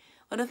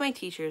 One of my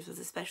teachers was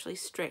especially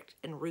strict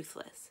and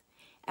ruthless.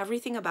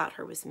 Everything about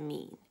her was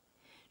mean.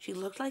 She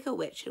looked like a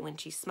witch, and when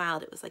she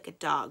smiled, it was like a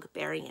dog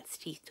baring its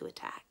teeth to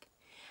attack.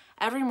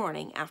 Every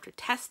morning, after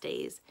test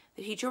days,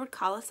 the teacher would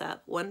call us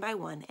up one by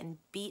one and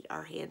beat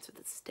our hands with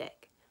a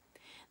stick.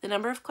 The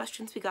number of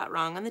questions we got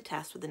wrong on the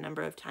test was the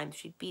number of times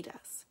she'd beat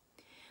us.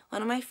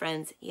 One of my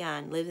friends,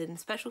 Yan, lived in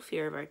special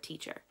fear of our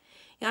teacher.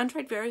 Yan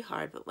tried very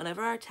hard, but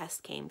whenever our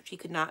test came, she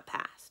could not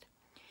pass.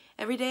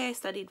 Every day I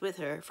studied with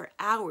her for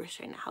hours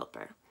trying to help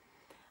her.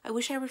 I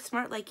wish I were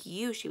smart like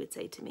you, she would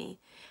say to me.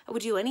 I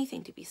would do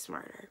anything to be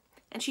smarter.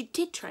 And she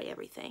did try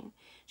everything.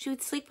 She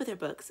would sleep with her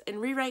books and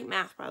rewrite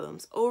math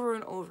problems over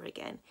and over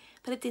again,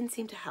 but it didn't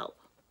seem to help.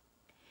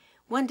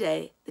 One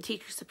day, the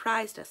teacher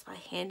surprised us by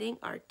handing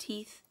our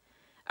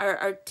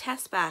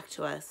test back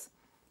to us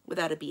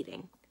without a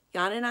beating.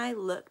 Jan and I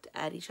looked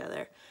at each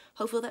other,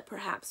 hopeful that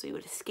perhaps we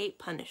would escape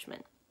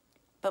punishment,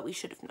 but we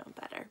should have known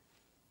better.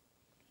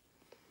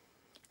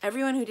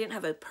 Everyone who didn't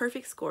have a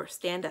perfect score,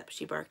 stand up,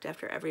 she barked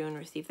after everyone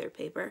received their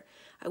paper.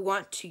 I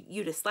want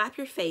you to slap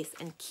your face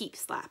and keep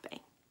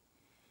slapping.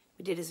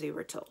 We did as we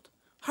were told.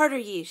 Harder,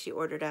 ye, she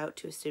ordered out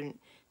to a student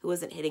who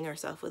wasn't hitting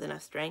herself with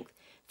enough strength.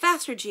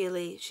 Faster,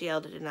 Geely, she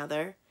yelled at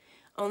another.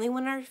 Only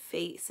when our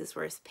faces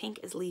were as pink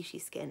as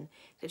lychee skin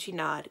did she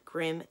nod,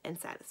 grim and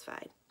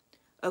satisfied.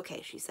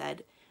 Okay, she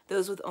said,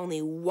 those with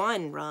only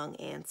one wrong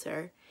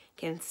answer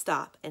can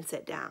stop and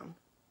sit down.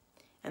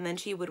 And then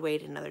she would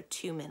wait another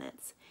 2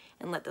 minutes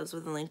and let those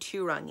with only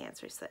 2 wrong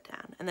answers sit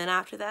down. And then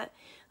after that,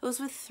 those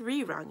with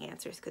 3 wrong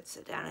answers could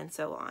sit down, and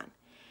so on.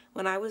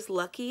 When I was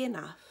lucky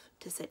enough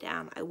to sit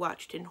down, I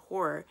watched in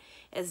horror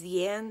as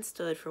Yan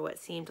stood for what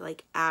seemed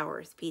like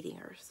hours beating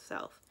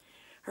herself.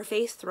 Her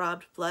face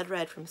throbbed blood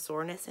red from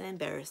soreness and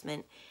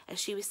embarrassment as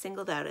she was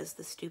singled out as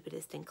the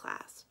stupidest in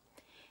class.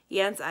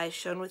 Yan's eyes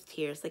shone with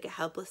tears like a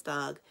helpless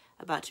dog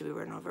about to be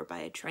run over by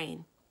a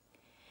train.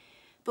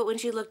 But when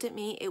she looked at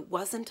me, it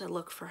wasn't a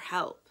look for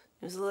help.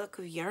 It was a look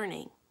of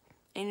yearning.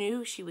 I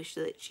knew she wished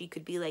that she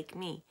could be like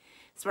me,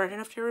 smart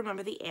enough to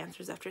remember the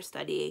answers after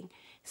studying,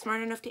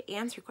 smart enough to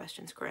answer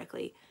questions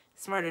correctly,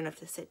 smart enough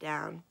to sit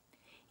down.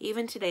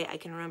 Even today, I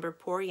can remember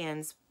poor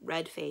Yan's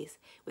red face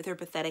with her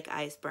pathetic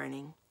eyes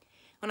burning.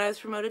 When I was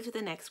promoted to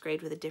the next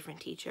grade with a different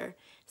teacher,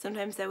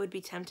 sometimes I would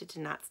be tempted to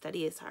not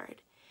study as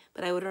hard.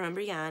 But I would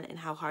remember Yan and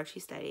how hard she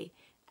studied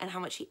and how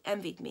much she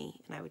envied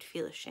me, and I would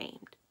feel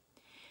ashamed.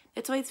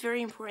 That's why it's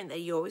very important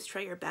that you always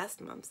try your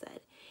best, Mom said.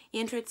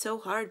 Yan tried so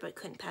hard but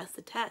couldn't pass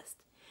the test.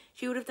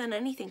 She would have done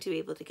anything to be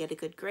able to get a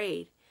good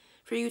grade.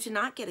 For you to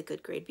not get a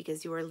good grade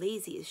because you are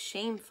lazy is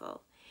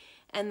shameful,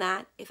 and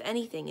that, if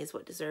anything, is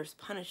what deserves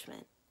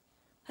punishment.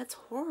 That's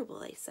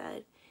horrible, I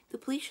said. The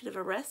police should have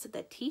arrested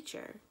that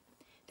teacher.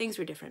 Things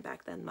were different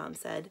back then, Mom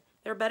said.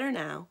 They're better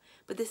now,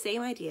 but the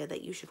same idea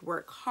that you should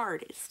work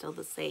hard is still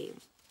the same.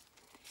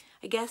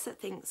 I guess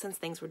that since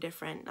things were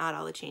different, not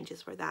all the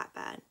changes were that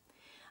bad.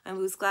 I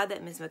was glad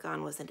that Ms.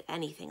 McGon wasn't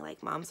anything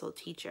like Mom's old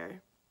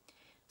teacher.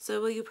 So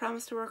will you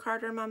promise to work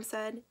harder, Mom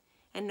said,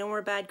 and no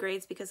more bad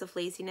grades because of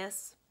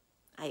laziness?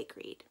 I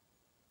agreed.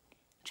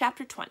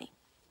 Chapter 20.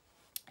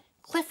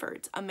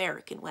 Clifford's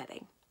American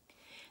Wedding.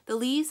 The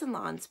leaves and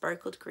lawn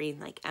sparkled green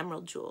like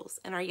emerald jewels,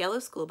 and our yellow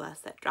school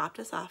bus that dropped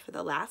us off for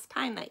the last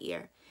time that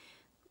year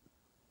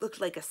looked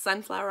like a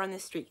sunflower on the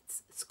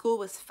streets. School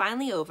was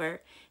finally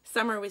over,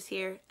 summer was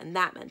here, and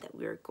that meant that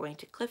we were going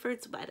to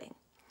Clifford's wedding.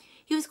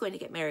 He was going to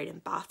get married in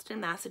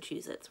Boston,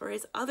 Massachusetts, where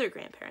his other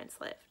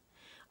grandparents lived.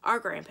 Our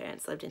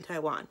grandparents lived in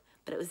Taiwan,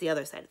 but it was the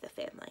other side of the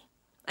family.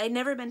 I had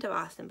never been to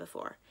Boston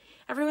before.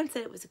 Everyone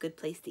said it was a good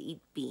place to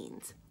eat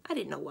beans. I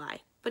didn't know why,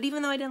 but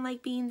even though I didn't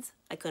like beans,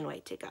 I couldn't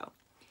wait to go.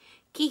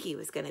 Kiki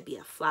was going to be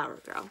a flower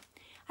girl.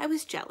 I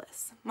was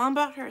jealous. Mom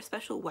bought her a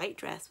special white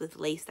dress with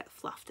lace that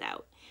fluffed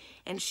out,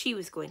 and she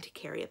was going to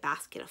carry a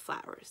basket of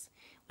flowers.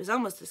 It was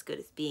almost as good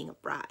as being a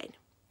bride.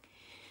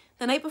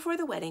 The night before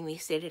the wedding, we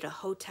stayed at a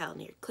hotel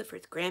near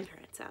Clifford's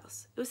grandparents'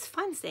 house. It was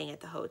fun staying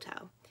at the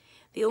hotel.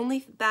 The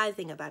only bad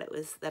thing about it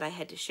was that I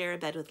had to share a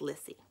bed with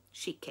Lissy.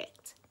 She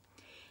kicked.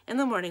 In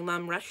the morning,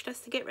 Mom rushed us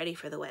to get ready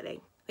for the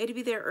wedding. We had to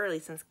be there early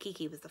since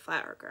Kiki was the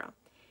flower girl.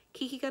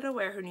 Kiki got to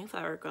wear her new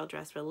flower girl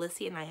dress, while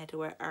Lissy and I had to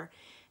wear our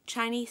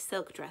Chinese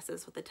silk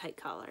dresses with the tight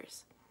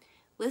collars.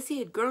 Lissy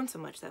had grown so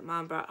much that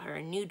Mom brought her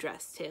a new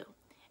dress, too.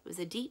 It was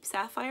a deep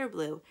sapphire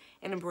blue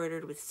and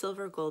embroidered with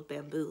silver gold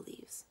bamboo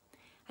leaves.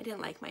 I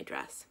didn't like my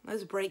dress. It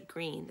was bright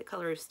green, the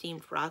color of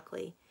steamed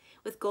broccoli,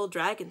 with gold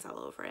dragons all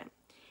over it.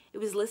 It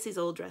was Lissy's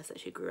old dress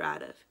that she grew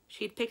out of.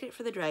 She had picked it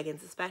for the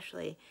dragons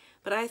especially,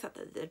 but I thought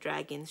that the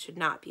dragons should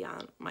not be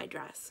on my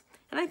dress,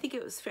 and I think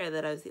it was fair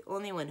that I was the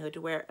only one who had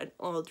to wear an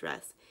old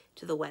dress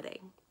to the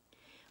wedding.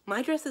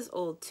 My dress is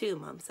old too,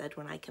 Mom said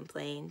when I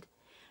complained.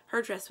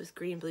 Her dress was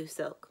green-blue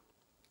silk.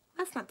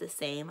 That's not the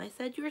same, I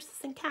said. Yours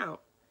doesn't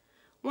count.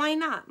 Why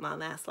not?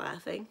 Mom asked,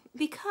 laughing.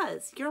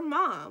 Because you're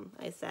Mom,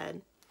 I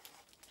said.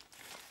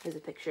 There's a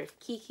picture of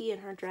Kiki in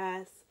her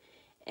dress,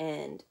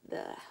 and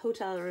the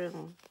hotel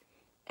room,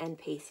 and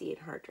Pacey in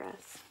her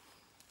dress.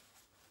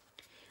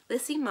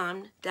 Lissy,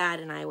 Mom, Dad,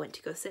 and I went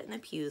to go sit in the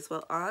pews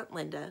while Aunt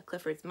Linda,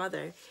 Clifford's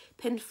mother,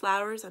 pinned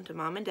flowers onto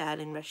Mom and Dad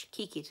and rushed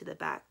Kiki to the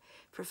back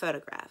for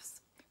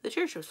photographs. The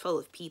church was full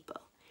of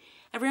people.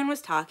 Everyone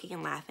was talking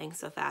and laughing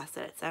so fast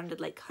that it sounded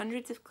like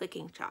hundreds of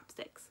clicking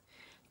chopsticks.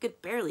 I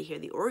could barely hear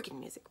the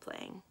organ music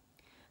playing.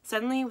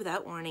 Suddenly,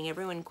 without warning,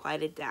 everyone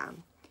quieted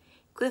down.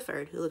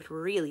 Clifford, who looked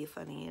really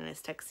funny in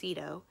his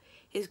tuxedo,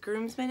 his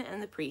groomsmen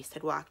and the priest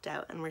had walked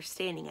out and were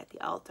standing at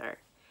the altar.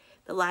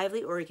 The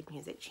lively organ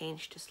music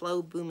changed to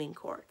slow, booming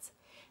chords.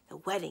 The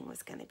wedding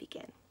was going to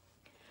begin.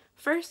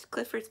 First,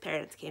 Clifford's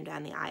parents came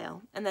down the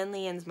aisle, and then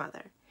Leanne's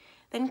mother.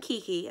 Then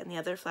Kiki and the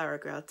other flower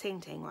girl,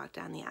 Ting Ting, walked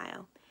down the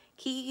aisle.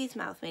 Kiki's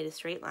mouth made a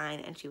straight line,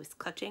 and she was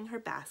clutching her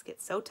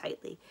basket so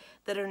tightly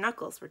that her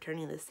knuckles were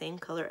turning the same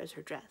color as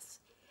her dress.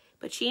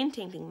 But she and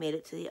Ting Ting made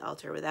it to the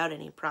altar without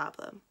any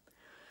problem.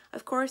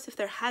 Of course, if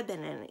there had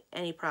been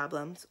any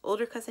problems,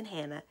 older cousin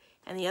Hannah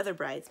and the other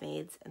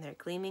bridesmaids in their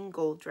gleaming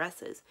gold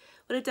dresses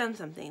would have done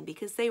something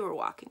because they were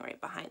walking right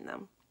behind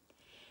them.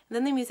 And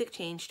then the music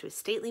changed to a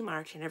stately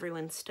march and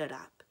everyone stood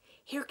up.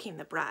 Here came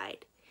the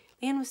bride.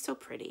 Leanne was so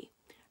pretty.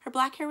 Her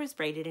black hair was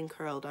braided and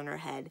curled on her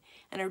head,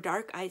 and her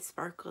dark eyes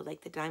sparkled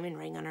like the diamond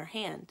ring on her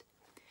hand.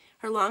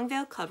 Her long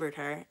veil covered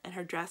her, and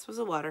her dress was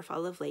a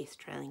waterfall of lace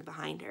trailing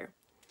behind her.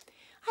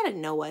 I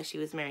didn't know why she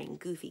was marrying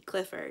Goofy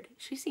Clifford.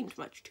 She seemed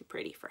much too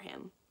pretty for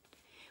him.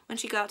 When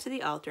she got to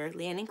the altar,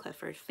 Leanne and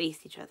Clifford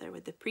faced each other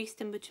with the priest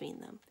in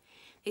between them.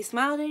 They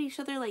smiled at each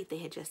other like they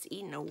had just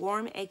eaten a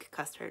warm egg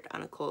custard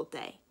on a cold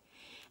day.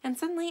 And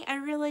suddenly I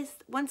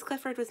realized once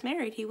Clifford was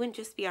married, he wouldn't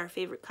just be our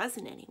favorite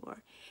cousin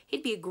anymore.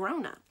 He'd be a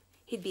grown-up.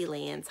 He'd be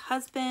Leanne's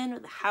husband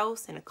with a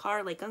house and a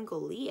car like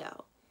Uncle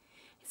Leo.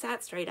 I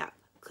sat straight up.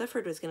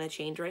 Clifford was going to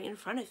change right in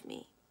front of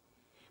me.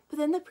 But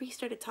then the priest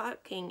started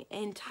talking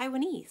in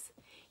Taiwanese.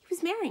 He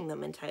was marrying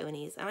them in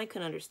Taiwanese, and I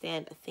couldn't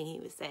understand a thing he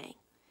was saying.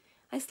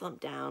 I slumped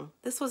down.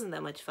 This wasn't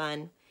that much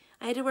fun.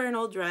 I had to wear an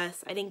old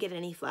dress. I didn't get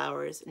any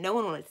flowers. No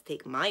one wanted to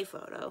take my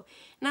photo.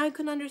 Now I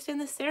couldn't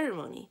understand the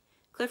ceremony.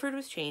 Clifford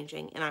was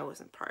changing, and I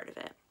wasn't part of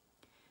it.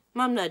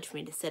 Mom nudged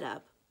me to sit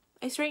up.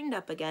 I straightened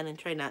up again and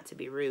tried not to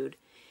be rude.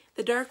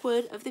 The dark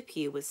wood of the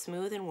pew was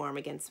smooth and warm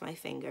against my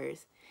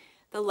fingers.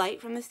 The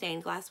light from the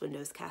stained glass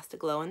windows cast a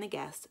glow on the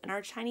guests, and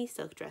our Chinese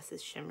silk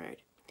dresses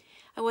shimmered.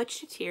 I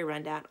watched a tear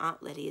run down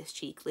Aunt Lydia's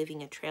cheek,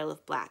 leaving a trail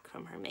of black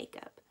from her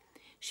makeup.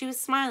 She was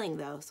smiling,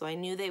 though, so I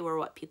knew they were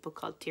what people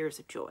called tears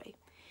of joy.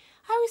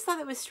 I always thought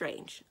it was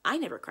strange. I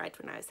never cried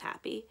when I was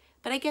happy,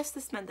 but I guess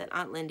this meant that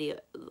Aunt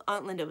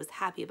Linda was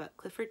happy about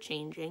Clifford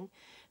changing,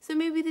 so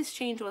maybe this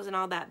change wasn't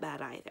all that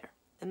bad either.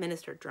 The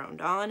minister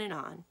droned on and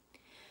on.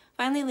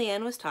 Finally,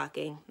 Leanne was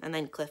talking, and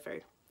then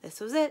Clifford. This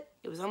was it.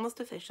 It was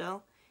almost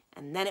official,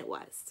 and then it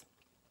was.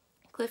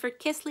 Clifford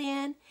kissed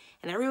Leanne,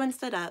 and everyone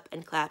stood up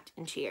and clapped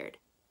and cheered.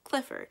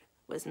 Clifford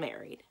was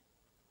married.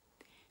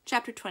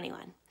 Chapter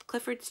 21.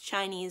 Clifford's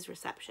Chinese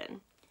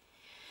Reception.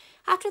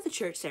 After the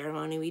church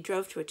ceremony, we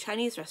drove to a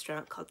Chinese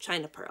restaurant called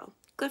China Pearl.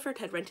 Clifford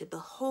had rented the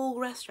whole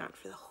restaurant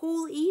for the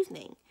whole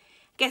evening.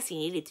 I guess he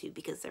needed to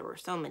because there were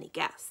so many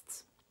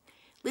guests.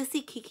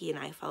 Lissy, Kiki, and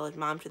I followed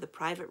Mom to the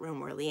private room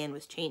where Leanne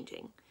was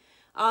changing.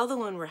 All the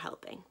women were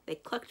helping. They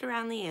clucked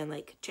around Leanne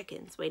like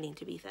chickens waiting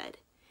to be fed.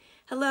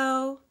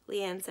 "Hello,"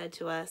 Leanne said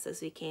to us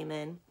as we came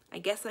in. "I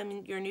guess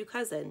I'm your new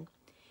cousin."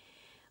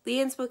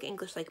 Leanne spoke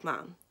English like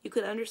Mom. You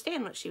could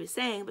understand what she was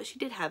saying, but she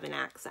did have an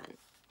accent.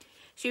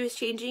 She was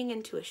changing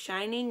into a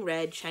shining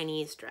red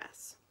Chinese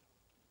dress.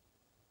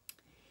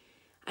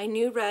 I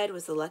knew red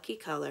was the lucky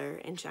color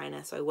in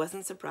China, so I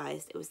wasn't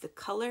surprised. It was the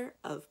color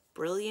of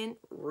brilliant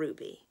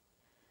ruby.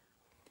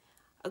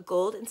 A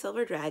gold and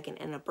silver dragon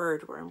and a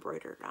bird were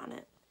embroidered on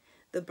it.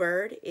 "The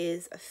bird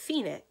is a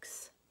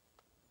phoenix,"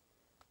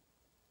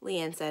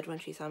 Leanne said when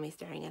she saw me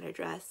staring at her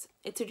dress.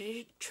 "It's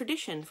a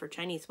tradition for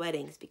Chinese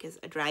weddings because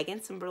a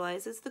dragon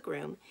symbolizes the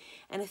groom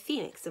and a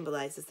phoenix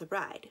symbolizes the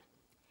bride."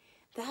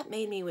 That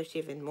made me wish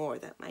even more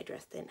that my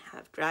dress didn't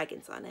have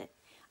dragons on it.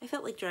 I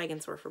felt like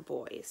dragons were for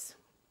boys.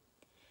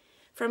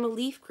 From a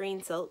leaf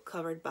green silk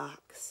covered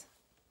box,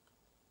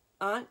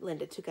 Aunt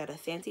Linda took out a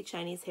fancy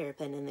Chinese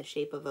hairpin in the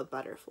shape of a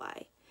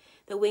butterfly.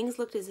 The wings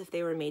looked as if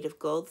they were made of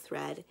gold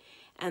thread,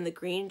 and the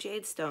green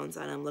jade stones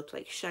on them looked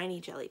like shiny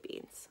jelly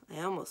beans.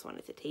 I almost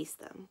wanted to taste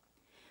them.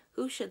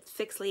 "Who should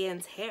fix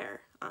Leanne's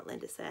hair?" Aunt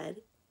Linda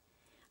said.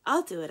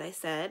 "I'll do it," I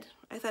said.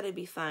 I thought it'd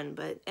be fun,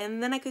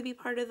 and then I could be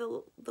part of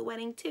the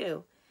wedding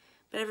too.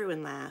 But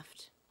everyone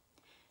laughed.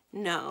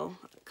 No,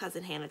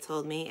 Cousin Hannah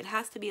told me. It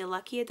has to be a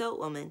lucky adult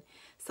woman,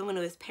 someone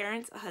who has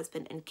parents, a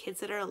husband, and kids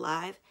that are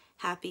alive,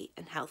 happy,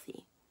 and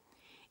healthy.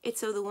 It's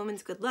so the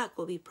woman's good luck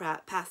will be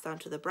passed on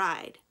to the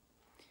bride.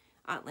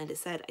 Aunt Linda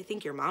said, I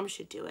think your mom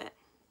should do it.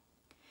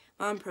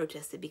 Mom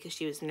protested because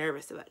she was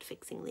nervous about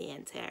fixing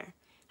Leanne's hair.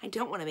 I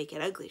don't want to make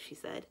it ugly, she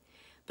said.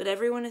 But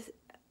everyone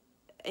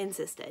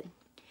insisted.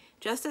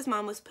 Just as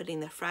Mom was putting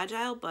the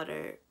fragile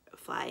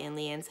butterfly in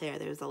Leanne's hair,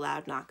 there was a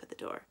loud knock at the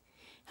door.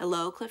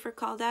 Hello, Clifford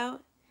called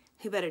out.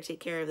 You better take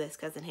care of this,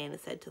 Cousin Hannah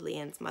said to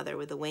Leanne's mother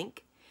with a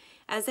wink.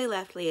 As they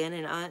left, Leanne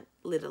and Aunt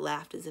Lydia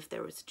laughed as if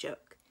there was a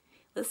joke.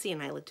 Lissy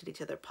and I looked at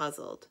each other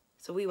puzzled,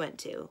 so we went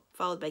too,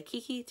 followed by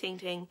Kiki, Ting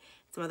Ting, and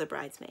some other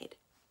bridesmaid.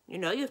 You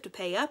know you have to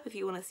pay up if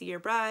you want to see your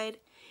bride,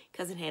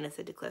 Cousin Hannah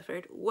said to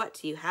Clifford. What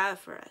do you have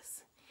for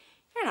us?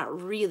 You're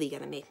not really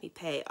going to make me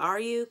pay, are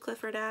you?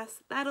 Clifford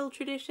asked. That old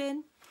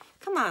tradition?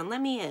 Come on,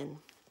 let me in.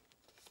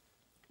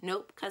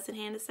 Nope, Cousin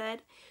Hannah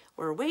said.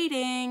 We're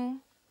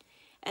waiting.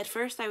 At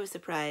first I was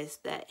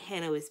surprised that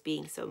Hannah was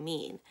being so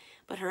mean,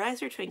 but her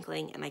eyes were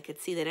twinkling and I could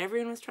see that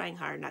everyone was trying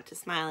hard not to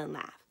smile and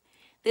laugh.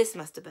 This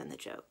must have been the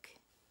joke.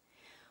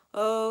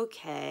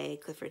 Okay,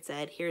 Clifford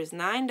said. Here's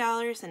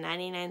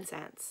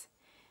 $9.99.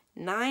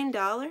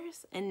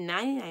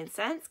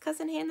 $9.99,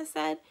 Cousin Hannah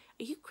said.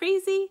 Are you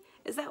crazy?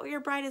 Is that what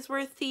your bride is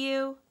worth to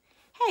you?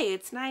 Hey,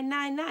 it's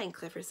 $9.99,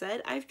 Clifford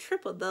said. I've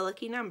tripled the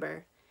lucky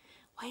number.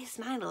 Why is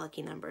 9 a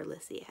lucky number?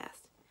 Lissy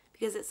asked.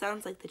 Because it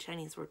sounds like the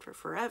Chinese word for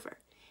forever,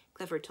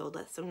 Clifford told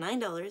us. So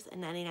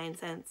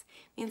 $9.99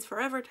 means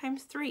forever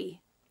times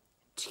 3.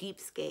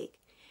 Cheapskate,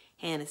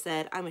 Hannah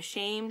said. I'm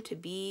ashamed to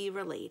be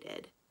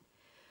related.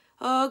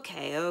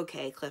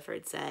 Okay,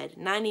 Clifford said.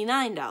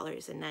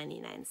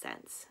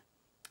 $99.99.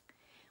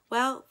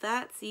 Well,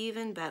 that's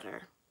even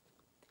better,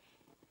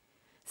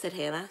 said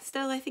Hannah.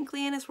 Still, I think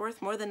Leanne is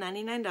worth more than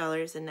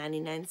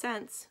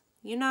 $99.99.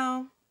 You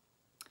know,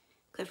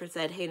 Clifford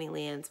said, handing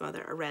Leanne's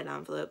mother a red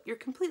envelope. You're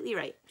completely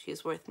right. She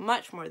is worth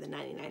much more than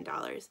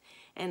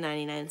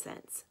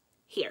 $99.99.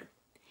 Here.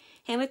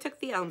 Hannah took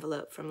the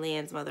envelope from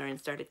Leanne's mother and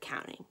started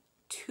counting.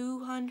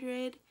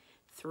 $200,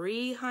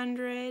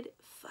 $300,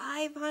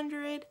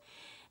 $500,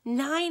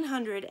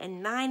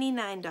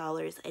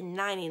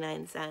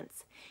 $999.99.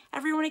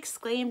 Everyone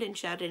exclaimed and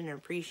shouted in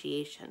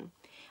appreciation.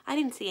 I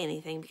didn't see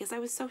anything because I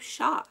was so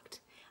shocked.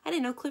 I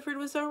didn't know Clifford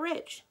was so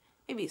rich.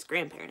 Maybe his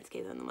grandparents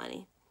gave him the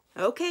money.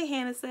 Okay,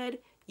 Hannah said,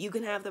 you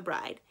can have the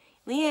bride.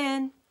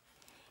 Leanne.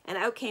 And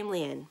out came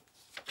Leanne.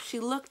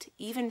 She looked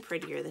even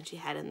prettier than she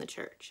had in the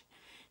church.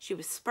 She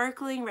was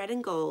sparkling red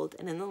and gold,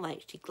 and in the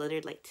light she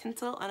glittered like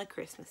tinsel on a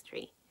Christmas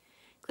tree.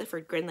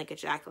 Clifford grinned like a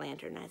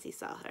jack-o'-lantern as he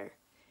saw her.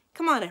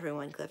 Come on,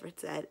 everyone, Clifford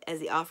said,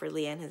 as he offered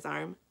Leanne his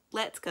arm.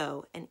 Let's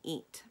go and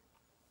eat.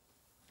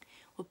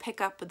 We'll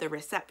pick up with the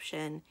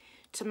reception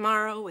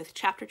tomorrow with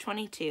Chapter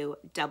 22,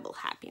 Double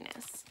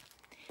Happiness.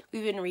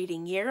 We've been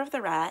reading Year of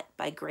the Rat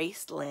by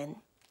Grace Lin.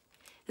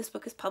 This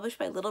book is published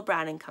by Little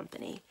Brown &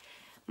 Company.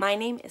 My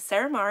name is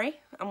Sarah Mari.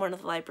 I'm one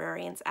of the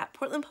librarians at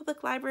Portland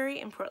Public Library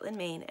in Portland,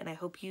 Maine, and I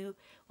hope you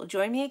will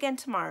join me again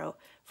tomorrow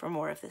for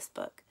more of this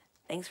book.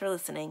 Thanks for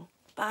listening.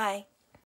 Bye.